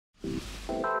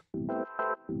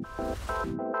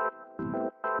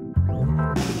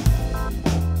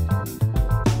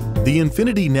The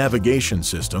Infiniti navigation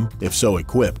system, if so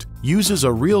equipped, uses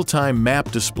a real-time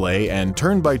map display and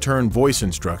turn-by-turn voice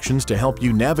instructions to help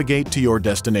you navigate to your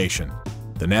destination.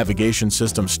 The navigation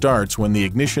system starts when the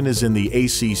ignition is in the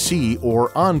ACC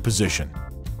or on position.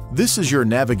 This is your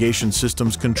navigation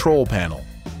system's control panel.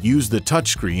 Use the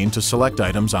touchscreen to select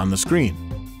items on the screen.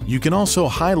 You can also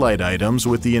highlight items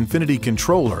with the Infiniti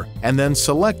controller and then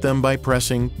select them by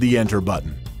pressing the Enter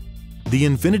button. The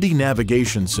Infiniti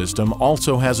navigation system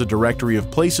also has a directory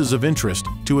of places of interest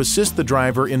to assist the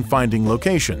driver in finding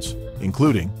locations,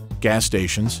 including gas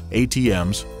stations,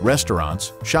 ATMs,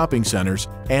 restaurants, shopping centers,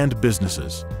 and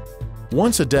businesses.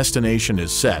 Once a destination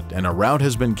is set and a route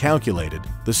has been calculated,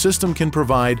 the system can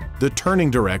provide the turning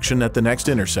direction at the next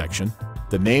intersection,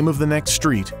 the name of the next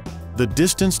street, the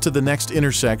distance to the next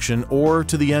intersection or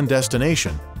to the end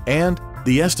destination, and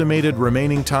the estimated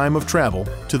remaining time of travel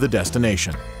to the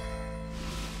destination.